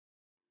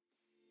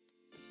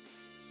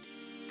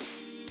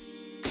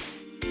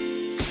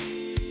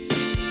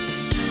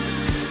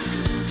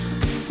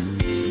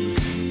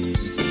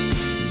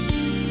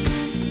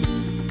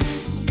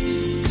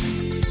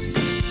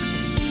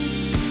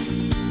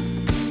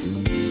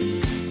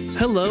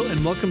Hello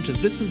and welcome to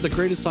This is the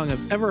Greatest Song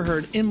I've Ever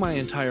Heard in My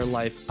Entire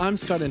Life. I'm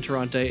Scott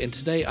Interronte, and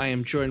today I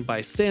am joined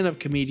by stand-up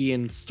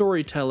comedian,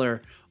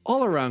 storyteller,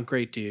 all-around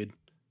great dude,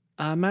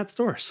 Matt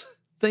Storrs.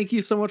 Thank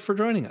you so much for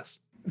joining us.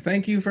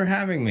 Thank you for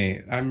having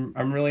me.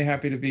 I'm really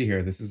happy to be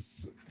here. This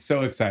is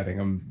so exciting.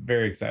 I'm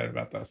very excited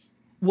about this.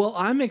 Well,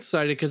 I'm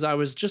excited because I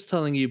was just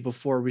telling you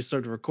before we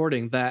started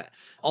recording that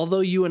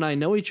although you and I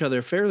know each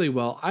other fairly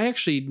well, I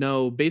actually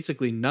know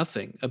basically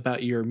nothing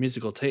about your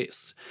musical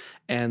taste.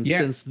 And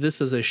since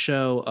this is a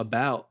show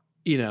about,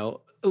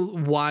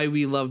 why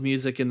we love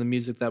music and the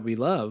music that we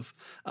love,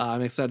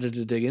 I'm excited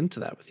to dig into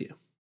that with you.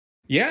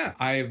 Yeah,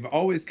 I've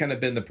always kind of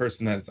been the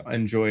person that's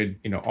enjoyed,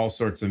 all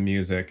sorts of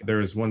music. There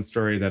was one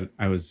story that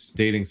I was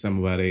dating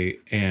somebody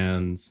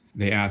and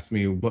they asked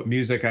me what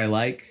music I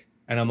like.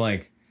 And I'm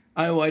like,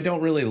 oh, I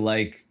don't really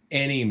like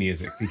any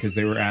music, because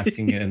they were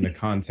asking it in the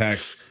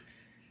context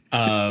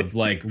of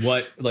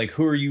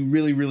who are you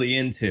really, really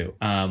into?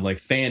 Like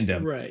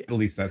fandom. Right. At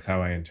least that's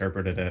how I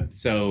interpreted it.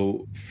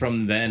 So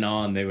from then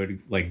on, they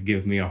would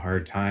give me a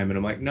hard time. And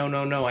I'm like,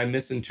 no, I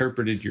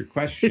misinterpreted your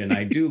question.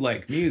 I do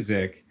like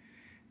music.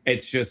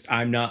 It's just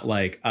I'm not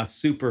a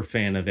super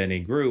fan of any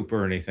group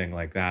or anything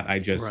like that. I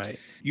just,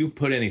 You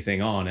put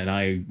anything on and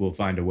I will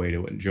find a way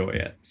to enjoy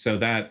it. So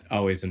that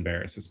always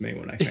embarrasses me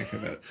when I think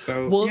of it.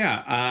 So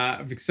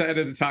I'm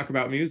excited to talk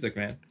about music,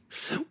 man.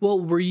 Well,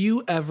 were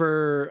you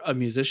ever a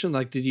musician?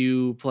 Did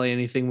you play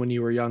anything when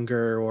you were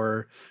younger,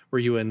 or were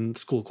you in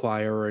school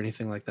choir or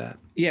anything like that?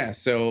 Yeah.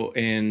 So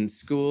in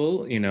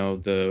school,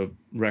 the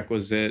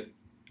requisite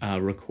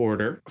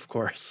recorder, of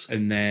course,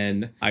 and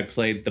then I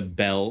played the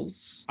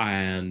bells,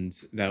 and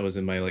that was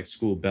in my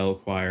school bell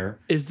choir.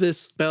 Is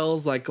this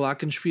bells like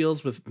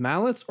glockenspiels with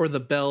mallets, or the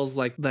bells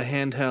like the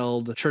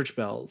handheld church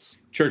bells?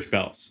 Church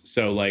bells.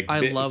 So I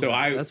love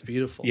that. That's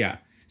beautiful. Yeah.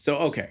 So,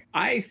 okay,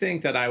 I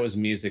think that I was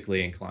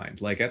musically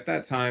inclined. At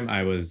that time,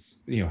 I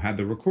was, had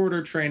the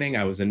recorder training.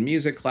 I was in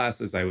music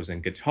classes. I was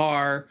in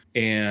guitar.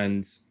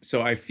 And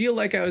so I feel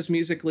like I was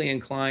musically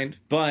inclined.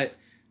 But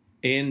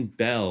in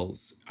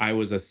bells, I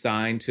was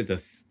assigned to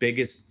the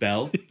biggest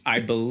bell. I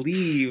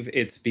believe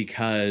it's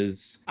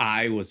because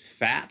I was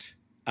fat.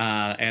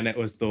 And it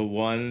was the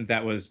one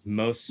that was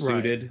most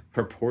suited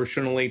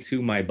proportionally to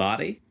my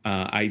body.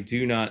 I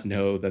do not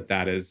know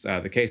that is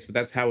the case, but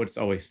that's how it's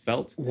always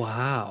felt.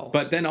 Wow.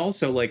 But then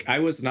also, I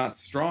was not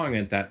strong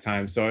at that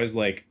time. So I was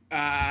you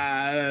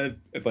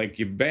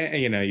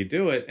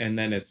do it. And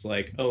then it's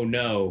oh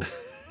no,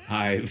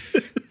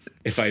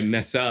 if I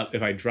mess up,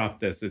 if I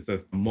drop this, it's a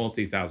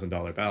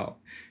multi-$1,000 bell.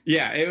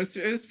 Yeah, it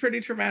was pretty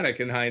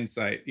traumatic in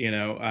hindsight.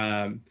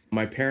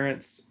 My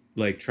parents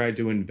tried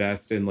to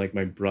invest in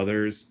my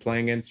brothers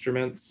playing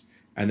instruments.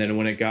 And then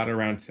when it got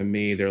around to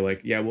me, they're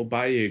like, yeah, we'll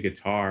buy you a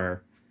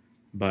guitar,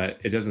 but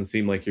it doesn't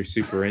seem like you're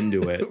super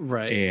into it.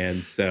 Right.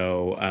 And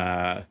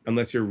so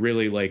unless you're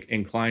really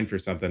inclined for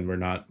something, we're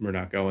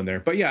not going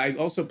there. But yeah, I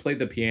also played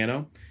the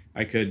piano.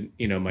 I could,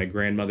 my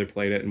grandmother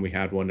played it and we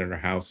had one in our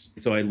house.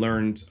 So I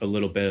learned a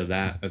little bit of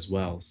that as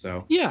well.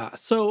 So, yeah.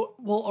 So,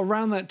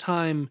 around that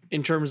time,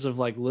 in terms of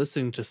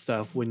listening to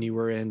stuff when you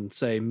were in,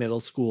 say,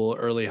 middle school,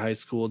 early high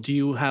school, do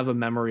you have a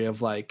memory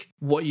of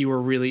what you were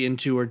really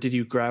into, or did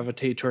you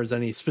gravitate towards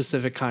any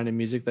specific kind of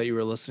music that you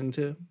were listening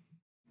to?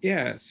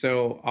 Yeah.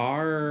 So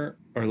or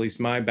at least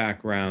my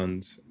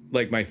background,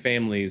 my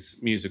family's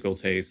musical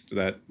taste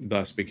that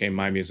thus became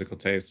my musical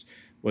taste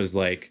was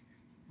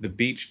the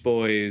Beach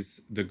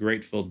Boys, the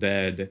Grateful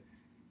Dead,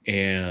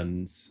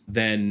 and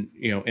then,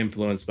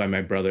 influenced by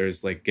my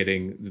brothers,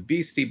 getting the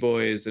Beastie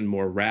Boys and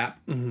more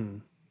rap.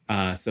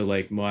 Mm-hmm.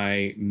 So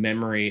my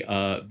memory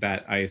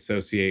that I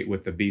associate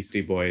with the Beastie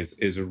Boys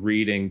is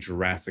reading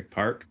Jurassic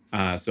Park.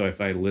 So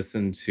if I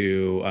listen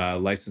to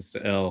License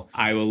to Ill,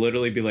 I will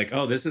literally be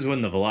oh, this is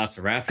when the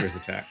Velociraptors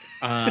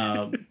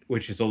attack,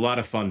 which is a lot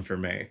of fun for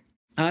me.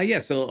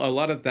 So a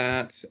lot of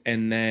that,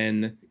 and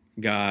then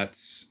got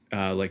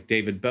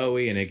David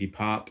Bowie and Iggy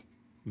Pop.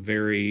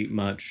 Very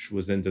much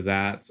was into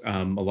that.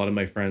 A lot of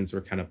my friends were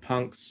kind of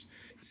punks,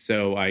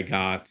 so I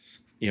got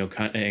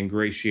kind of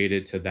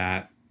ingratiated to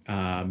that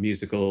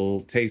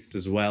musical taste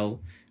as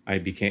well. I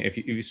became, if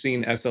you've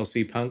seen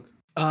SLC Punk.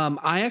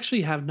 I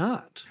actually have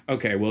not.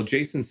 Okay, well,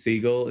 Jason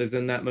Segel is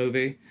in that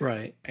movie.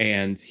 Right.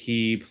 And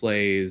he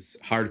plays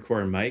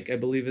Hardcore Mike, I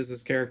believe is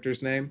his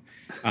character's name.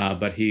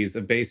 But he's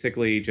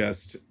basically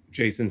just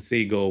Jason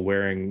Segel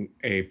wearing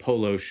a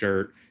polo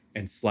shirt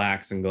and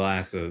slacks and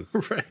glasses.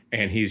 Right.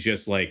 And he's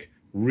just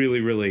really,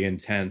 really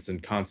intense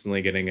and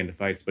constantly getting into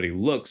fights, but he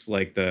looks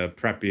like the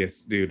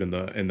preppiest dude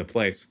in the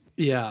place.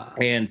 Yeah.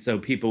 And so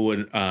people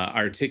would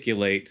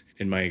articulate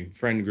in my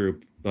friend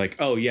group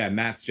oh yeah,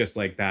 Matt's just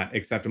like that,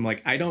 except I'm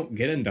I don't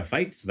get into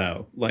fights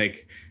though.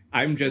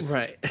 I'm just,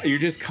 You're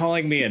just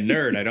calling me a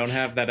nerd. I don't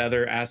have that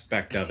other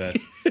aspect of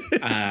it.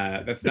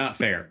 That's not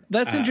fair.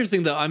 That's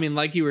interesting though. I mean,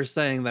 like you were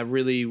saying, that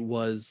really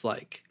was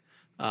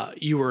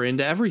you were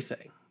into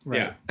everything.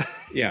 right?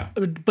 Yeah.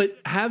 But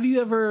have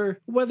you ever,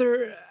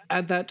 whether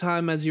at that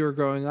time as you were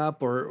growing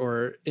up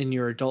or in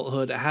your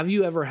adulthood, have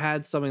you ever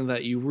had something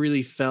that you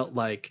really felt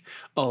like,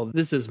 oh,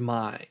 this is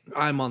mine?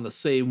 I'm on the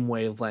same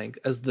wavelength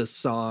as this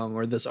song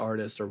or this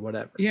artist or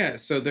whatever. Yeah.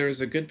 So there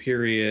was a good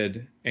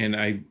period, and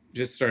I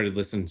just started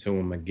listening to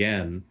him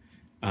again.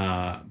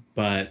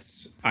 But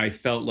I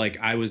felt like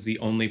I was the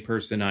only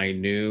person I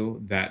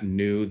knew that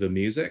knew the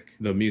music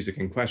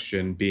in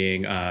question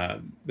being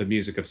the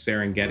music of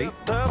Serengeti.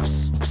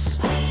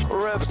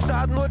 Rib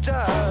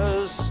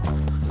sandwiches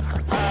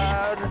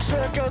and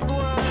chicken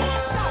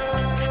wings.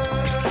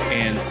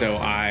 And so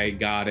I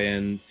got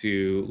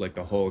into like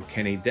the whole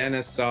Kenny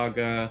Dennis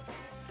saga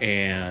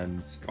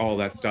and all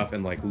that stuff,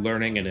 and like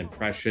learning an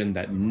impression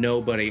that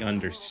nobody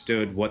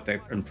understood what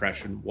that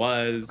impression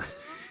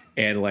was.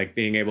 And like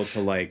being able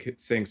to like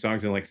sing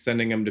songs and like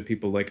sending them to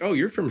people like, oh,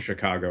 you're from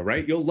Chicago,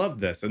 right? You'll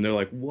love this. And they're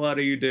like, what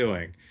are you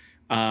doing?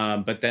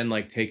 But then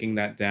like taking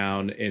that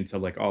down into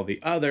like all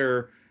the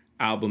other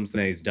albums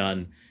that he's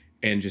done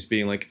and just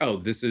being like, oh,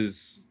 this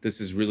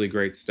is really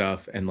great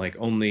stuff. And like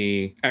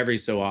only every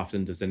so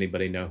often does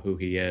anybody know who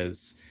he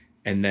is.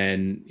 And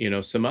then, you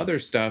know, some other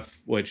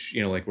stuff, which,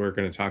 you know, like we're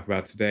going to talk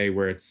about today,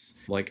 where it's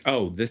like,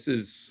 oh, this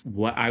is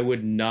what I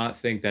would not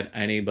think that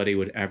anybody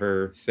would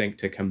ever think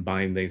to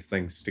combine these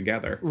things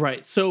together.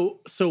 Right.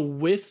 So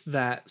with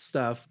that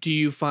stuff, do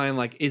you find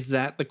like, is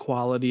that the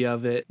quality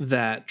of it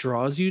that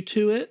draws you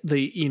to it?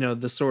 The, you know,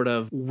 the sort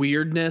of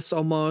weirdness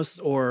almost,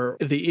 or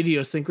the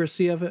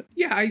idiosyncrasy of it?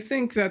 Yeah, I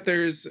think that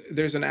there's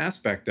an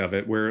aspect of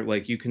it where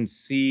like you can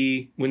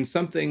see when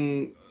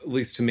something, at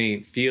least to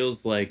me,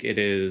 feels like it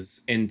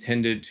is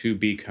intended to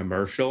be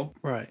commercial.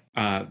 Right.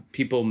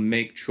 People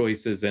make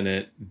choices in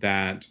it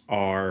that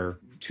are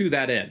to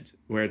that end,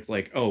 where it's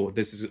like, oh,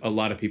 this is, a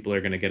lot of people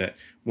are going to get it.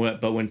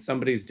 But when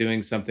somebody's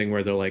doing something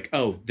where they're like,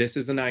 oh, this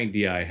is an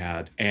idea I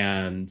had,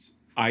 and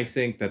I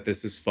think that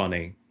this is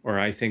funny, or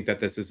I think that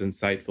this is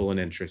insightful and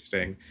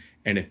interesting,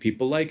 and if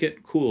people like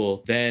it,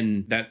 cool,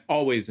 then that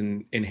always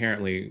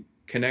inherently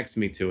connects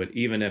me to it,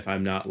 even if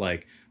I'm not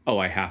like, oh,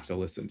 I have to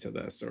listen to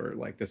this, or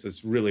like, this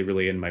is really,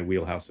 really in my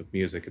wheelhouse of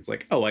music. It's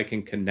like, oh, I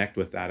can connect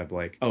with that of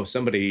like, oh,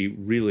 somebody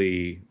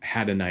really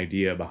had an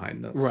idea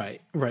behind this.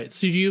 Right.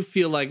 So do you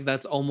feel like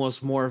that's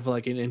almost more of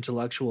like an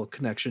intellectual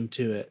connection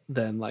to it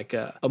than like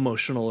a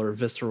emotional or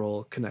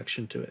visceral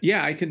connection to it?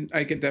 Yeah, I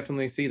could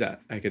definitely see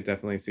that. I could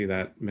definitely see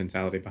that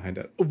mentality behind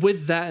it.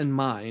 With that in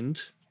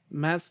mind,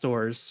 Matt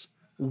Storrs,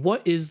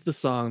 what is the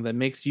song that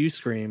makes you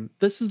scream,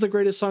 this is the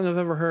greatest song I've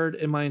ever heard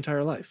in my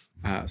entire life?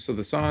 So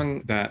the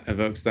song that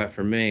evokes that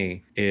for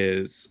me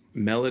is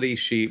Melody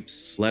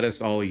Sheep's Let Us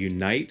All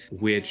Unite,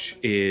 which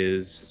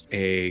is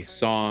a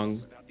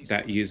song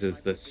that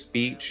uses the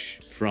speech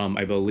from,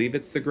 I believe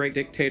it's The Great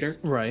Dictator.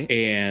 Right.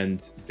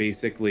 And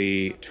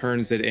basically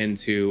turns it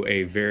into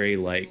a very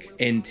like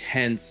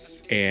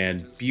intense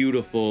and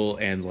beautiful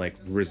and like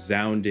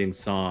resounding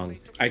song.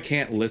 I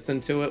can't listen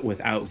to it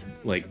without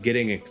like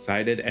getting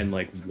excited and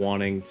like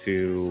wanting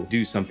to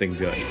do something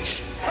good.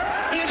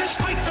 Let us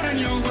fight for a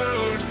new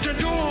world, to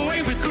do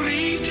away with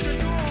greed.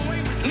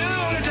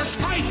 Now let us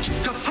fight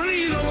to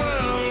free the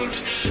world,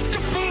 to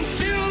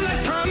fulfill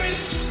that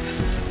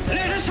promise.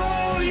 Let us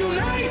all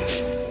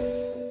unite.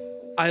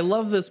 I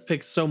love this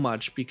pick so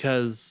much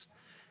because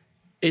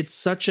it's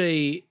such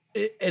a,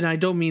 and I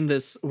don't mean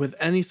this with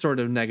any sort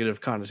of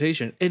negative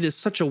connotation, it is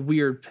such a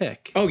weird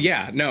pick. Oh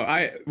yeah,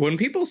 no, when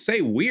people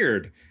say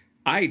weird,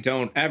 I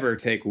don't ever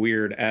take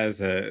weird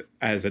as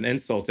an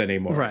insult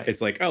anymore. Right.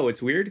 It's like, oh,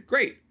 it's weird?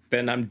 Great.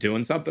 Then I'm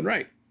doing something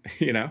right,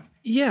 you know?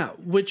 Yeah,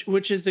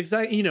 which is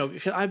exactly, you know,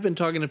 I've been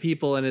talking to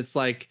people and it's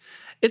like,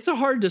 it's a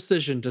hard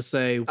decision to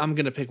say, I'm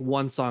going to pick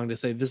one song to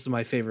say, this is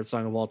my favorite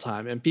song of all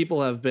time. And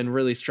people have been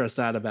really stressed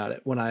out about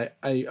it when I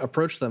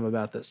approach them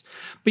about this.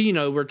 But, you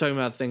know, we're talking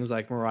about things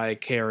like Mariah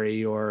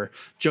Carey or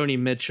Joni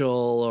Mitchell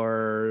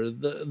or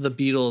the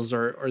Beatles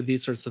or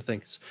these sorts of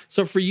things.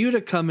 So for you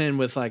to come in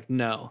with like,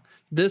 no,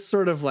 this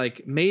sort of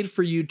like made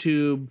for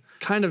YouTube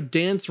kind of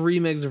dance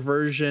remix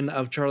version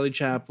of Charlie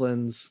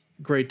Chaplin's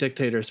Great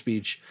Dictator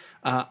speech.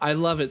 I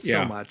love it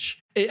so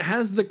much. It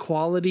has the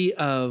quality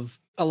of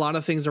a lot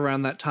of things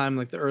around that time,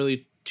 like the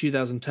early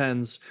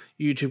 2010s.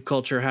 YouTube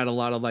culture had a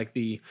lot of like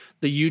the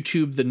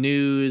YouTube, the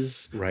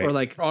news, right, or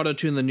like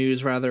auto-tune the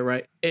news rather,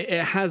 right? It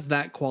has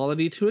that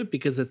quality to it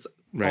because it's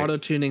right,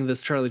 auto-tuning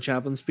this Charlie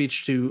Chaplin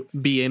speech to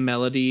be a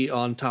melody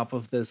on top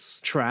of this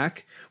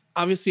track.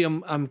 Obviously,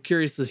 I'm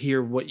curious to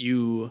hear what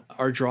you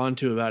are drawn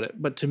to about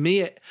it. But to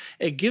me,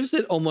 it gives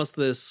it almost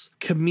this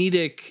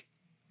comedic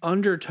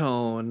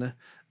undertone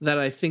that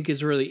I think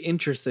is really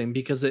interesting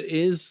because it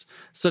is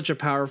such a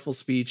powerful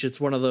speech. It's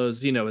one of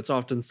those, you know, it's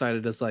often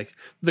cited as like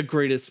the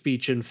greatest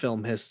speech in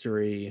film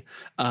history.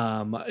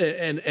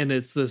 And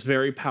it's this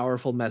very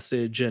powerful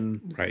message.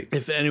 And right,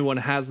 if anyone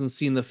hasn't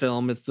seen the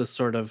film, it's this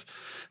sort of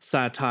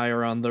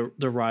satire on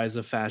the rise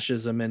of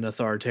fascism and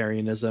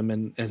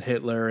authoritarianism and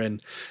Hitler. And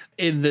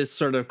in this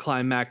sort of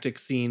climactic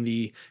scene,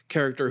 the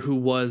character who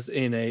was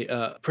in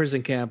a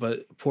prison camp, a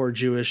poor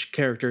Jewish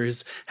character,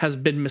 has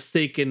been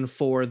mistaken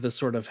for the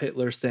sort of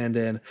Hitler stand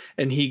in,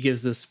 and he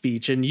gives this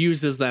speech and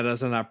uses that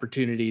as an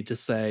opportunity to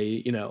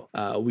say,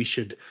 we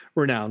should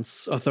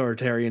renounce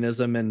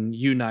authoritarianism and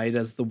unite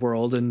as the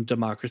world and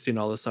democracy and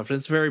all this stuff. And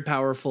it's a very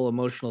powerful,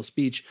 emotional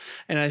speech.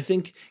 And I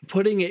think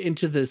putting it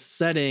into this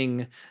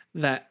setting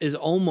that is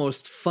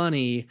almost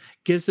funny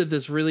gives it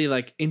this really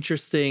like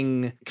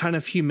interesting kind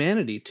of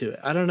humanity to it.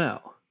 I don't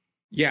know.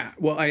 Yeah.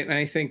 Well,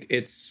 I think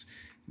it's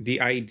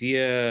the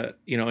idea,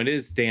 it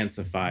is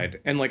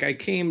dancified. And like I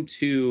came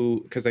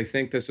to, because I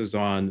think this is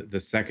on the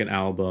second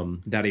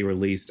album that he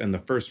released. And the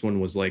first one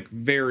was like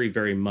very,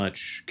 very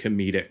much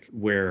comedic,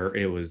 where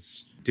it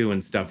was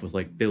doing stuff with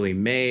like Billy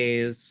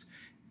Mays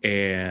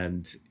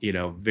and,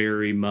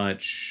 very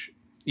much,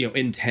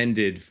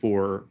 intended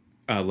for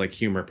like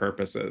humor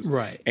purposes.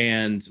 Right.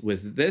 And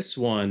with this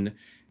one,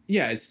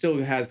 yeah, it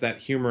still has that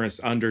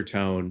humorous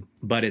undertone,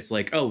 but it's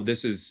like, oh,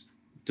 this is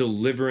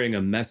delivering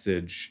a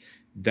message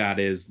that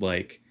is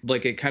like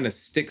it kind of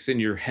sticks in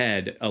your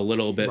head a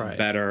little bit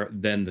better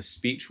than the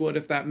speech would,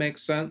 if that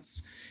makes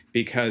sense,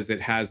 because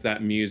it has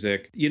that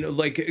music,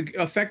 like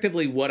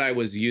effectively what I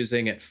was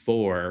using it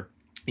for,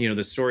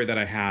 the story that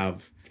I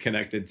have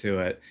connected to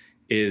it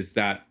is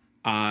that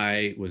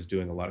I was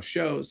doing a lot of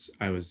shows.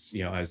 I was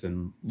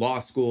in law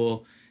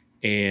school,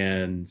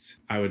 and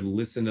I would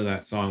listen to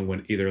that song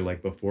when either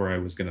like before I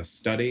was going to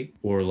study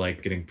or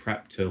like getting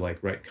prepped to like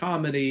write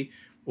comedy,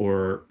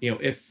 or,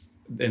 if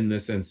in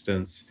this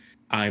instance,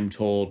 I'm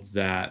told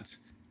that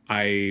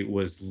I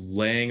was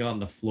laying on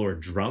the floor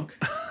drunk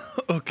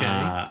okay.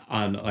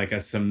 On like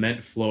a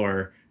cement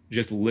floor,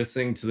 just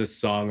listening to this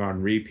song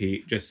on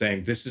repeat, just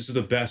saying, this is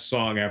the best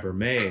song ever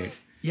made.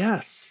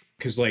 Yes.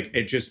 Because like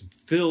it just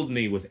filled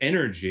me with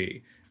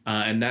energy.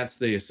 And that's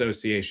the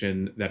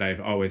association that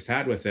I've always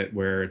had with it,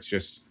 where it's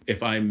just,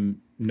 if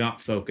I'm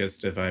not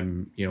focused, if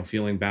I'm,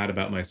 feeling bad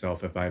about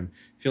myself, if I'm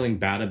feeling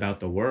bad about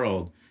the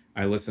world,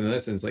 I listen to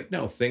this and it's like,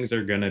 no, things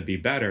are going to be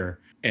better.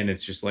 And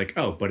it's just like,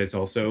 oh, but it's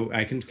also,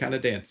 I can kind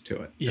of dance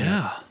to it.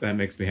 Yeah. That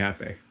makes me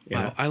happy.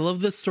 Yeah. Wow. I love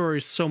this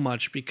story so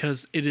much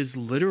because it is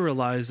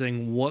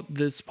literalizing what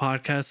this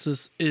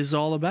podcast is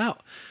all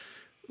about.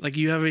 Like,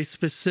 you have a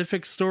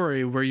specific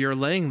story where you're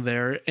laying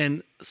there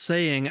and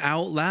saying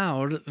out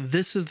loud,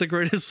 this is the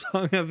greatest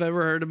song I've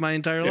ever heard in my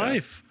entire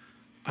life.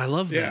 I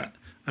love that.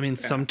 I mean,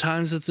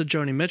 sometimes it's a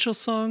Joni Mitchell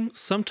song.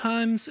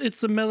 Sometimes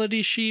it's a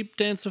Melody Sheep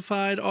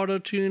dancified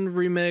auto-tuned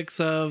remix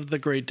of The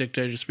Great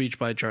Dictator Speech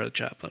by Charlie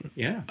Chaplin.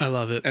 Yeah. I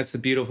love it. That's the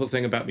beautiful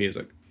thing about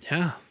music.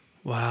 Yeah.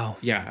 Wow.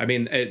 Yeah, I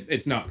mean,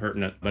 it's not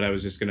pertinent, but I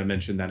was just going to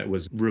mention that it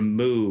was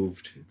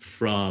removed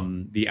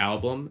from the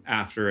album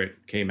after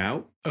it came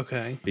out.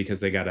 Okay.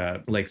 Because they got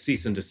a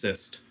cease and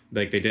desist.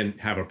 Like, they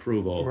didn't have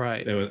approval.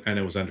 Right. And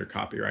it was under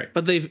copyright.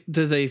 But did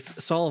they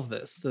solve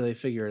this? Did they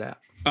figure it out?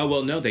 Oh,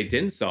 well, no, they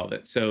didn't solve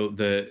it. So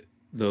the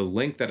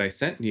link that I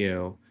sent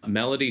you,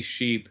 Melody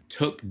Sheep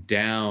took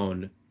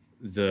down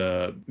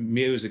the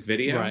music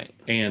video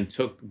and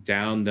took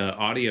down the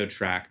audio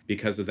track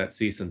because of that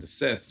cease and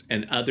desist.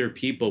 And other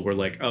people were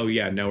like, oh,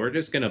 yeah, no, we're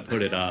just going to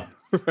put it up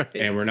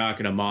and we're not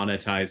going to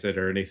monetize it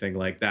or anything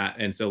like that.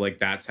 And so like,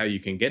 that's how you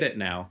can get it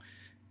now.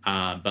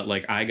 But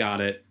like, I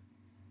got it,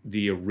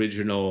 the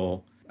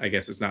original, I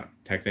guess it's not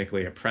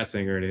technically a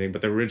pressing or anything,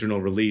 but the original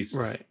release.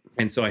 Right.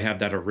 And so I have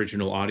that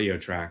original audio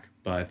track,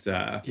 but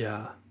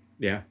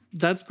yeah.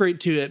 That's great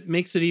too. It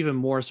makes it even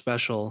more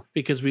special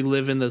because we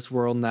live in this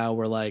world now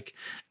where like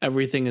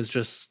everything is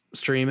just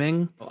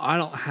streaming. I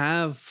don't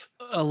have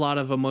a lot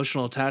of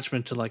emotional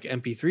attachment to like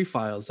MP3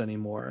 files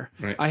anymore.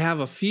 Right. I have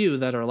a few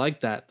that are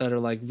like that are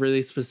like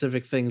really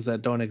specific things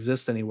that don't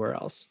exist anywhere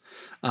else.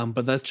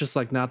 But that's just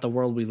like not the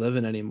world we live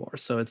in anymore.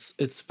 So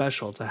it's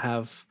special to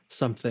have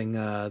something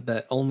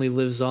that only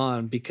lives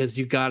on because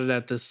you got it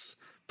at this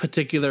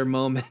particular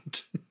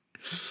moment.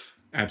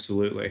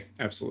 Absolutely.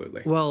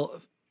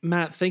 Well,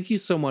 Matt, thank you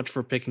so much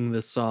for picking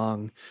this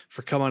song,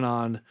 for coming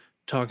on,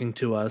 talking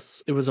to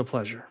us. It was a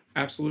pleasure.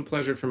 Absolute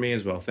pleasure for me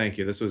as well. Thank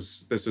you. This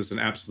was an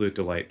absolute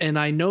delight. And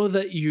I know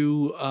that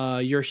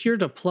you're here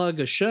to plug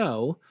a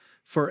show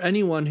for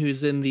anyone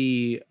who's in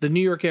the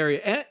New York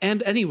area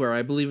and anywhere.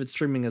 I believe it's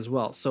streaming as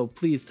well. So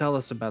please tell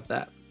us about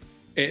that.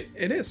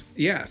 It is.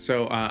 Yeah.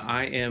 So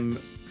I am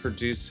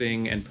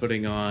producing and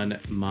putting on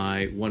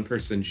my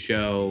one-person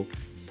show,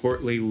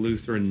 Portly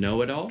Lutheran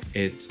Know-It-All.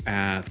 It's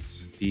at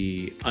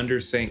the Under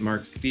St.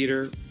 Mark's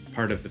Theater,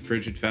 part of the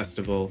Frigid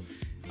Festival,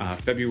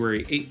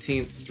 February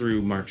 18th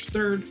through March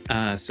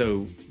 3rd.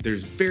 So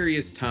there's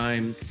various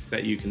times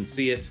that you can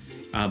see it,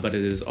 but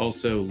it is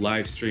also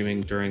live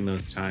streaming during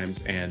those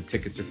times, and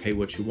tickets are pay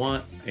what you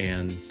want.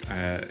 And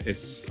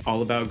it's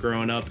all about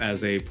growing up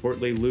as a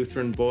portly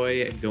Lutheran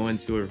boy going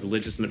to a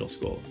religious middle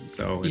school.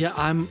 So yeah,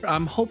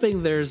 I'm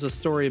hoping there's a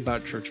story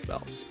about church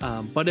bells,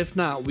 but if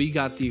not, we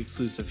got the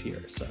exclusive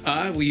here. So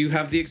well, you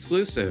have the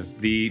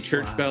exclusive. The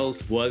church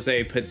bells was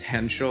a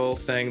potential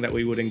thing that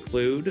we would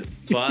include,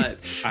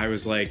 but I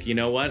was like, you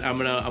know what? I'm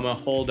gonna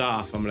hold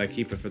off. I'm gonna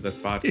keep it for this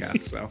podcast.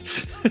 So.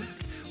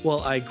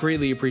 Well, I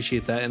greatly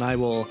appreciate that, and I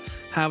will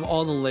have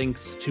all the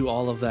links to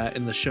all of that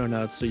in the show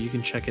notes so you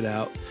can check it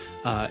out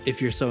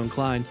if you're so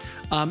inclined.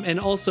 And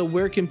also,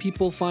 where can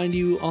people find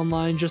you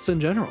online just in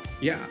general?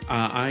 Yeah,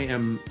 I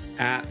am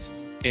at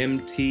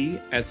MTSTORRS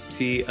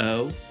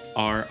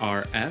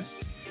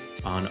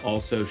on all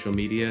social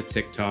media,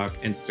 TikTok,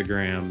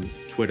 Instagram,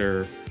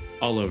 Twitter,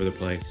 all over the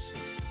place.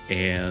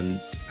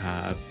 And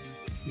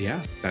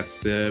yeah, that's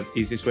the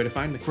easiest way to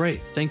find me.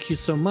 Great. Thank you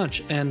so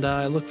much. And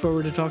I look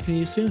forward to talking to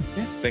you soon.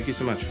 Yeah, thank you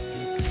so much.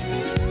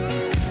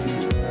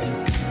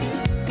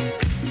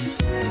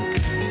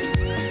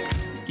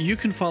 You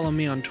can follow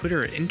me on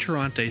Twitter at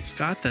Interrante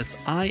Scott. That's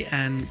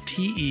INTERRANTE.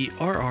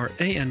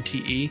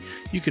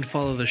 You can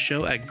follow the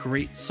show at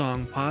Great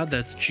Song Pod.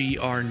 That's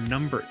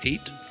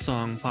GR8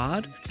 Song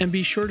Pod. And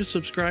be sure to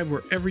subscribe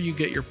wherever you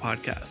get your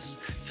podcasts.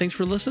 Thanks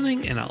for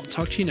listening, and I'll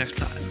talk to you next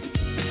time.